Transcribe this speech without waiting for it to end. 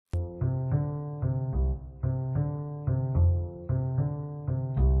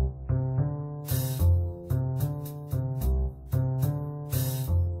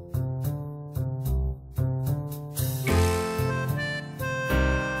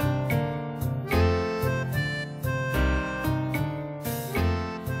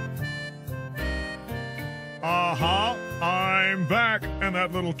And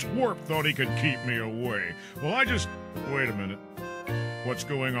that little twerp thought he could keep me away. Well, wait a minute. What's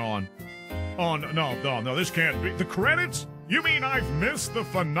going on? Oh, no, this can't be. The credits? You mean I've missed the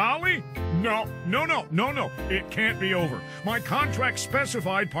finale? No. It can't be over. My contract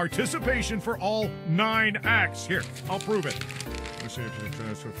specified participation for all 9 acts. Here, I'll prove it. Here it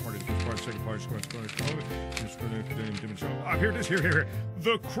is, here.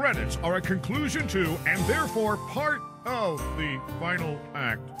 The credits are a conclusion to, and therefore part of the final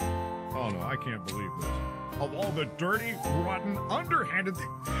act. Oh no, I can't believe this. Of all the dirty, rotten, underhanded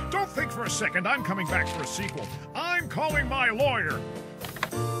Don't think for a second I'm coming back for a sequel. I'm calling my lawyer.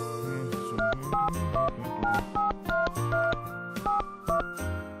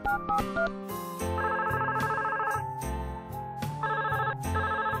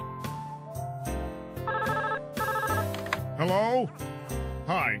 Hello?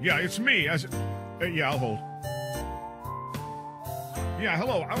 Hi, yeah, it's me. Yeah, I'll hold. Yeah,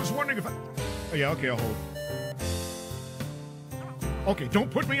 hello, I was wondering if yeah, okay, I'll hold. Okay, don't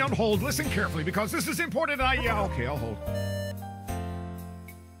put me on hold. Listen carefully, because this is important. Yeah, okay, I'll hold.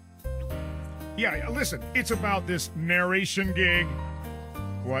 Yeah, listen, it's about this narration gig.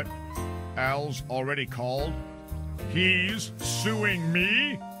 What? Al's already called? He's suing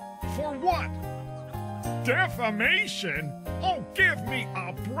me? For what? Defamation? Oh, give me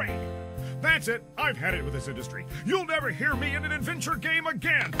a break. That's it. I've had it with this industry. You'll never hear me in an adventure game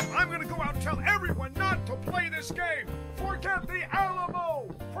again. I'm going to go out and tell everyone not to play this game. Forget the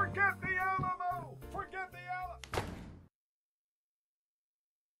Alamo. Forget the Alamo. Forget the Alamo.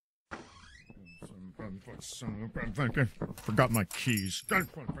 Forgot my keys. Forget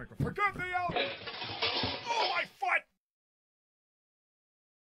the Alamo.